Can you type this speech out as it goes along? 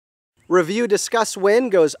Review Discuss Win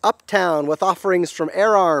goes uptown with offerings from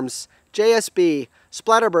Air Arms, JSB,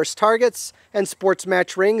 Splatterburst Targets, and Sports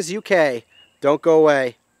Match Rings UK. Don't go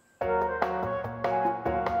away.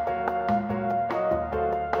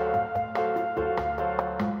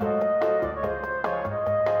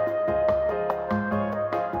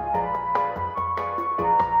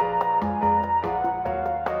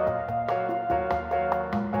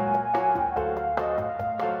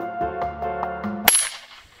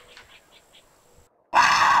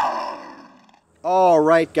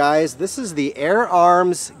 Alright guys, this is the Air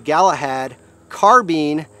Arms Galahad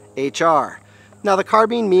Carbine HR. Now the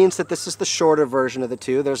carbine means that this is the shorter version of the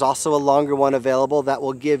two. There's also a longer one available that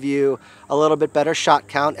will give you a little bit better shot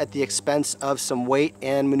count at the expense of some weight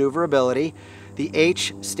and maneuverability. The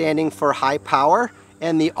H standing for high power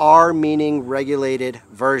and the R meaning regulated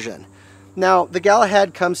version. Now the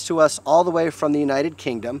Galahad comes to us all the way from the United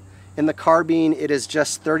Kingdom. In the carbine it is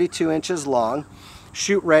just 32 inches long.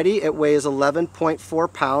 Shoot ready, it weighs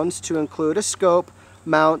 11.4 pounds to include a scope,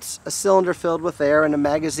 mounts, a cylinder filled with air, and a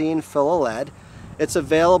magazine full of lead. It's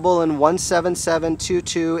available in 177,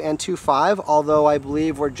 22, and 25, although I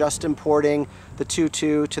believe we're just importing the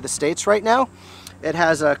 22 to the States right now. It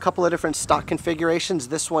has a couple of different stock configurations.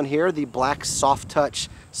 This one here, the black soft touch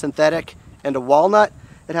synthetic and a walnut.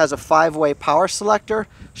 It has a 5-way power selector,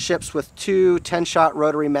 ships with two 10-shot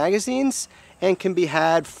rotary magazines, and can be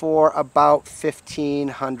had for about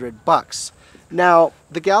 $1,500. Now,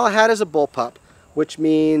 the Galahad is a bullpup, which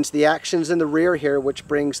means the action's in the rear here, which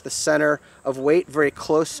brings the center of weight very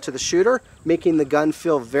close to the shooter, making the gun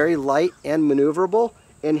feel very light and maneuverable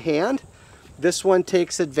in hand. This one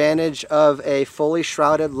takes advantage of a fully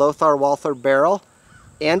shrouded Lothar-Walther barrel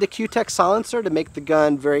and a Q-Tech silencer to make the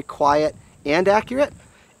gun very quiet and accurate.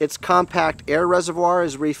 Its compact air reservoir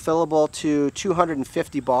is refillable to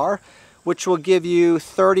 250 bar, which will give you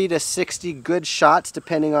 30 to 60 good shots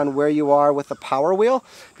depending on where you are with the power wheel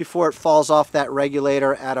before it falls off that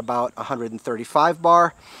regulator at about 135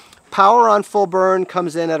 bar. Power on full burn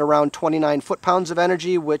comes in at around 29 foot-pounds of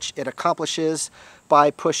energy, which it accomplishes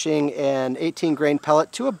by pushing an 18 grain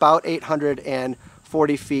pellet to about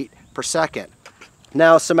 840 feet per second.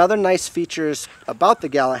 Now, some other nice features about the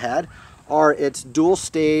Galahad are its dual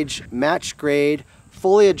stage match grade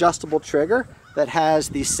fully adjustable trigger that has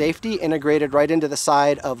the safety integrated right into the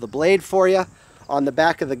side of the blade for you. On the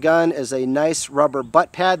back of the gun is a nice rubber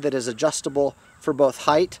butt pad that is adjustable for both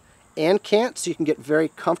height and cant, so you can get very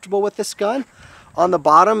comfortable with this gun. On the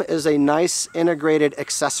bottom is a nice integrated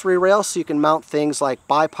accessory rail, so you can mount things like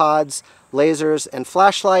bipods, lasers, and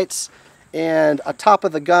flashlights. And atop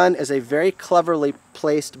of the gun is a very cleverly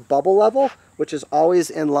placed bubble level, which is always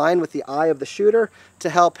in line with the eye of the shooter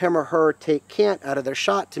to help him or her take cant out of their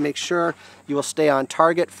shot to make sure you will stay on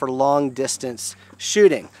target for long distance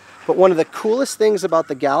shooting. But one of the coolest things about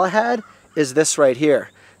the Galahad is this right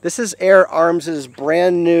here. This is Air Arms'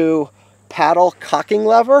 brand new paddle cocking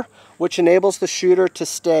lever, which enables the shooter to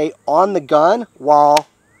stay on the gun while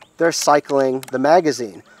they're cycling the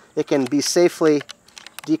magazine. It can be safely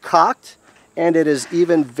decocked, and it is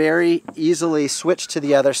even very easily switched to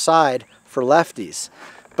the other side for lefties.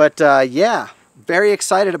 But yeah, very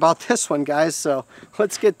excited about this one, guys, so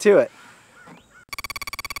let's get to it.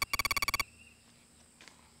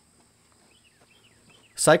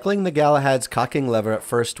 Cycling the Galahad's cocking lever at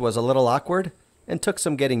first was a little awkward and took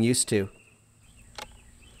some getting used to.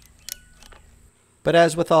 But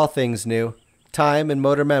as with all things new, time and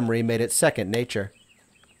motor memory made it second nature.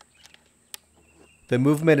 The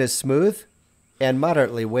movement is smooth and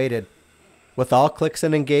moderately weighted, with all clicks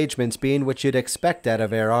and engagements being what you'd expect out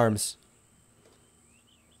of Air Arms.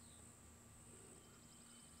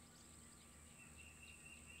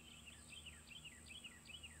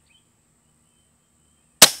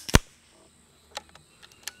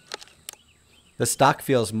 The stock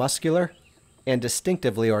feels muscular and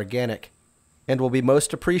distinctively organic, and will be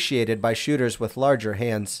most appreciated by shooters with larger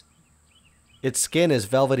hands. Its skin is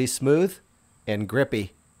velvety smooth and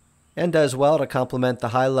grippy, and does well to complement the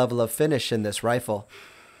high level of finish in this rifle.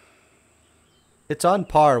 It's on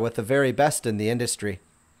par with the very best in the industry.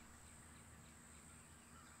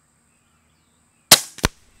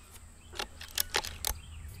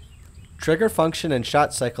 Trigger function and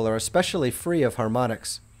shot cycle are especially free of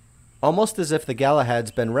harmonics, almost as if the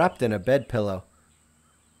Galahad's been wrapped in a bed pillow.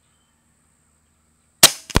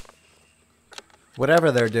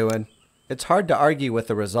 Whatever they're doing, it's hard to argue with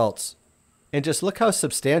the results. And just look how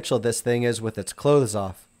substantial this thing is with its clothes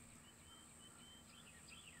off.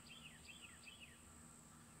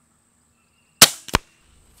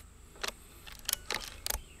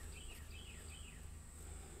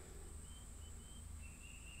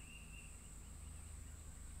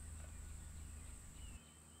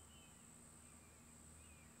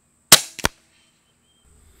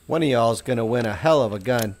 One of y'all is going to win a hell of a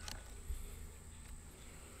gun.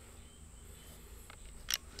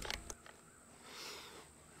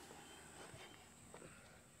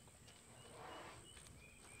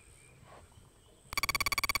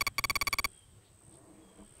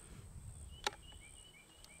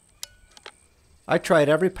 I tried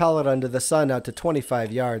every pellet under the sun out to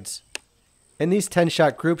 25 yards. And these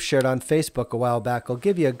 10-shot groups shared on Facebook a while back will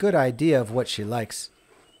give you a good idea of what she likes.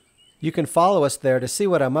 You can follow us there to see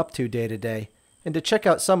what I'm up to day to day, and to check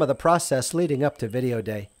out some of the process leading up to video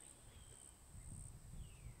day.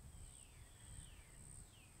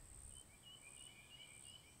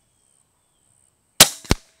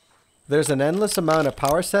 There's an endless amount of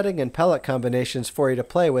power setting and pellet combinations for you to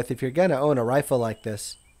play with if you're going to own a rifle like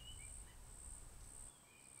this.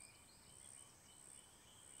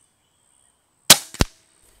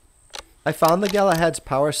 I found the Galahad's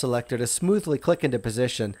power selector to smoothly click into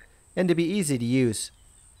position and to be easy to use.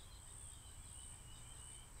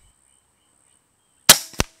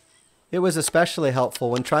 It was especially helpful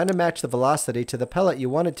when trying to match the velocity to the pellet you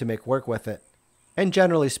wanted to make work with it. And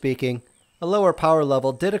generally speaking, a lower power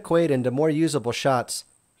level did equate into more usable shots,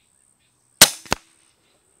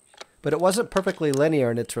 but it wasn't perfectly linear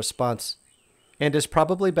in its response, and is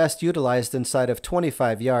probably best utilized inside of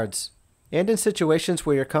 25 yards. And in situations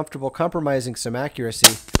where you're comfortable compromising some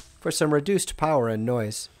accuracy for some reduced power and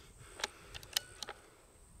noise.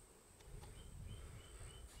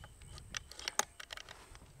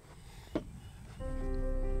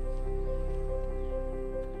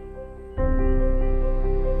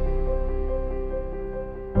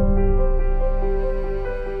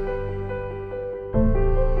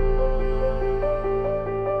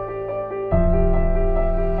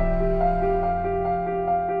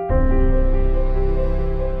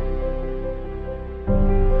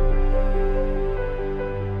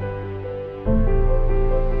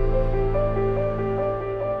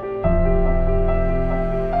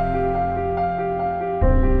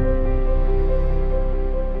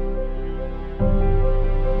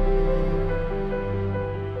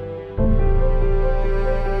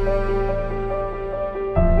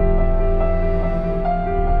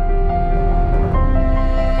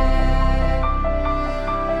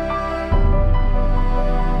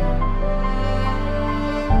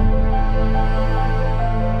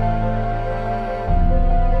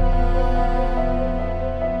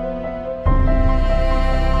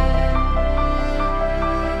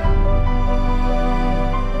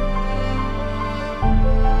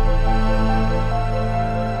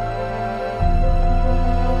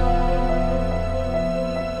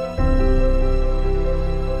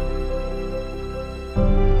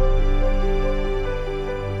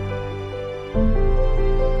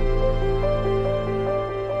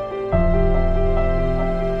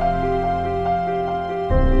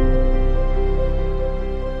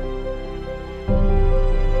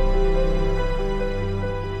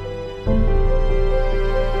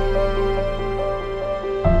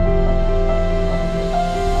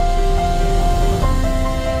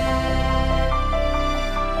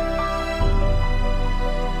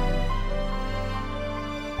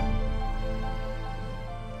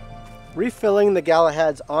 Refilling the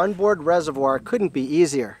Galahad's onboard reservoir couldn't be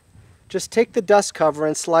easier. Just take the dust cover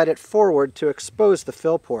and slide it forward to expose the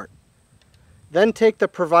fill port. Then take the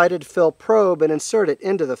provided fill probe and insert it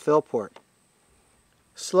into the fill port.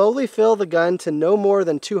 Slowly fill the gun to no more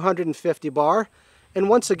than 250 bar, and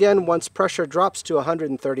once pressure drops to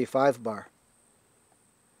 135 bar.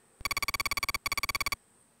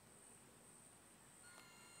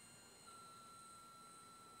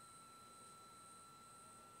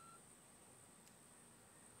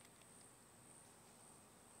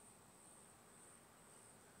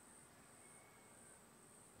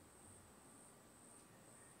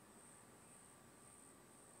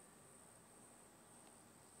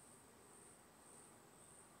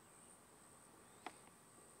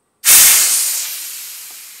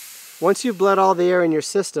 Once you've bled all the air in your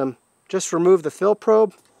system, just remove the fill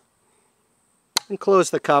probe and close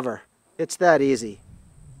the cover. It's that easy.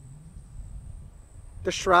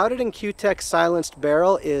 The shrouded and Q-Tech silenced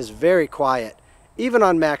barrel is very quiet, even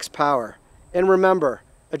on max power. And remember,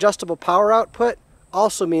 adjustable power output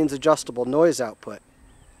also means adjustable noise output.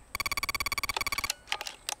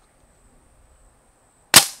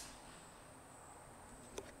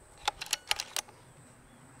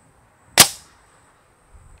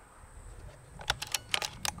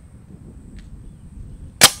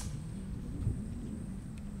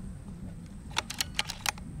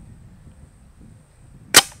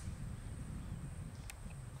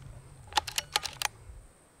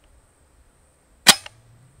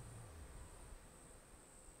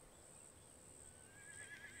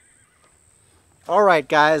 Alright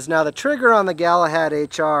guys, now the trigger on the Galahad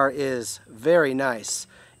HR is very nice,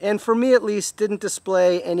 and for me at least didn't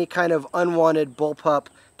display any kind of unwanted bullpup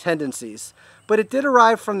tendencies. But it did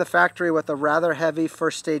arrive from the factory with a rather heavy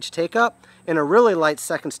first stage take-up and a really light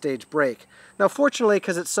second stage brake. Now fortunately,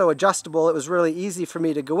 because it's so adjustable, it was really easy for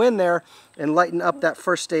me to go in there and lighten up that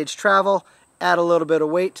first stage travel, add a little bit of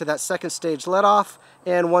weight to that second stage let-off,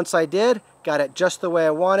 and once I did, got it just the way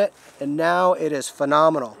I want it, and now it is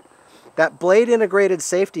phenomenal. That blade integrated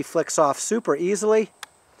safety flicks off super easily.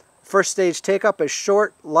 First stage take-up is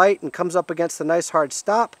short, light, and comes up against a nice hard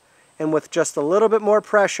stop, and with just a little bit more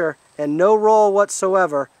pressure and no roll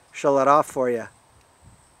whatsoever, she'll let off for you.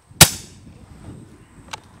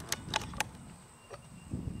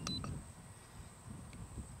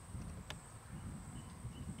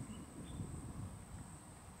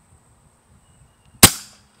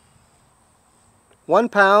 One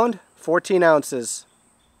pound, 14 ounces.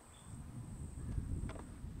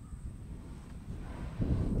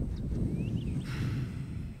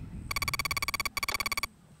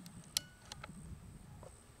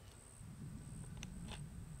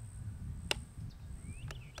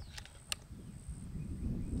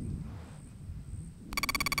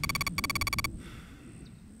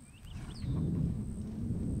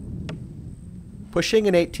 Pushing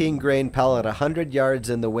an 18 grain pellet 100 yards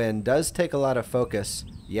in the wind does take a lot of focus,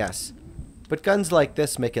 yes, but guns like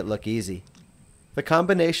this make it look easy. The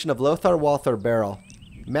combination of Lothar-Walther barrel,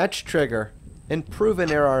 matched trigger, and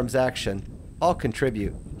proven Air Arms action all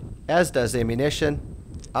contribute, as does ammunition,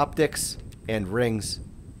 optics, and rings.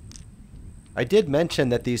 I did mention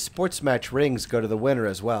that these sports match rings go to the winner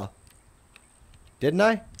as well. Didn't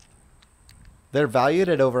I? They're valued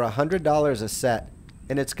at over $100 a set,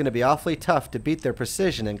 and it's going to be awfully tough to beat their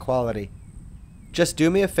precision and quality. Just do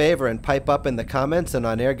me a favor and pipe up in the comments and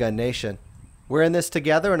on Airgun Nation. We're in this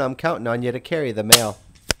together and I'm counting on you to carry the mail.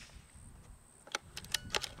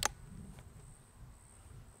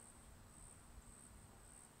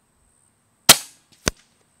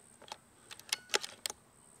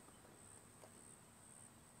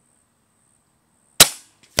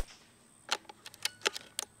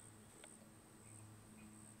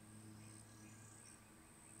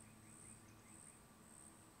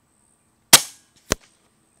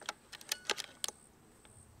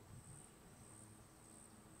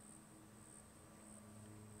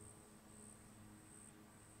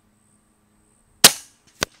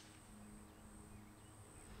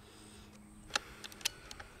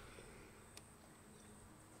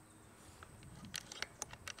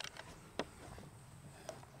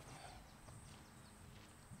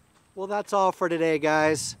 Well, that's all for today,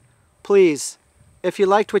 guys. Please, if you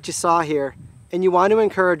liked what you saw here and you want to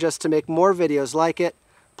encourage us to make more videos like it,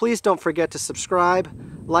 please don't forget to subscribe,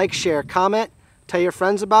 like, share, comment, tell your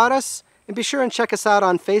friends about us, and be sure and check us out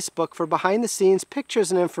on Facebook for behind-the-scenes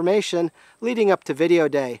pictures and information leading up to video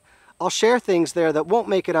day. I'll share things there that won't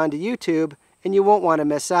make it onto YouTube and you won't want to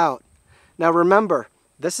miss out. Now remember,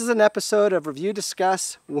 this is an episode of Review,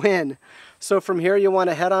 Discuss, Win. So from here you'll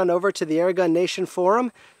want to head on over to the Airgun Nation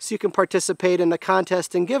forum so you can participate in the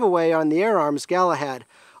contest and giveaway on the Air Arms Galahad.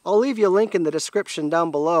 I'll leave you a link in the description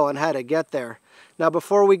down below on how to get there. Now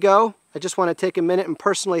before we go, I just want to take a minute and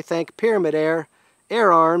personally thank Pyramid Air,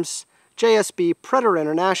 Air Arms, JSB Predator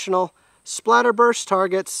International, Splatterburst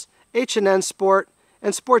Targets, H&N Sport,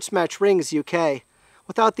 and Sports Match Rings UK.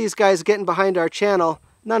 Without these guys getting behind our channel,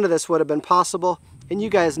 none of this would have been possible, and you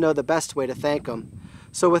guys know the best way to thank them.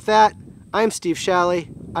 So with that, I'm Steve Shalley.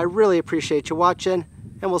 I really appreciate you watching,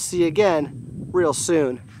 and we'll see you again real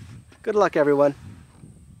soon. Good luck, everyone.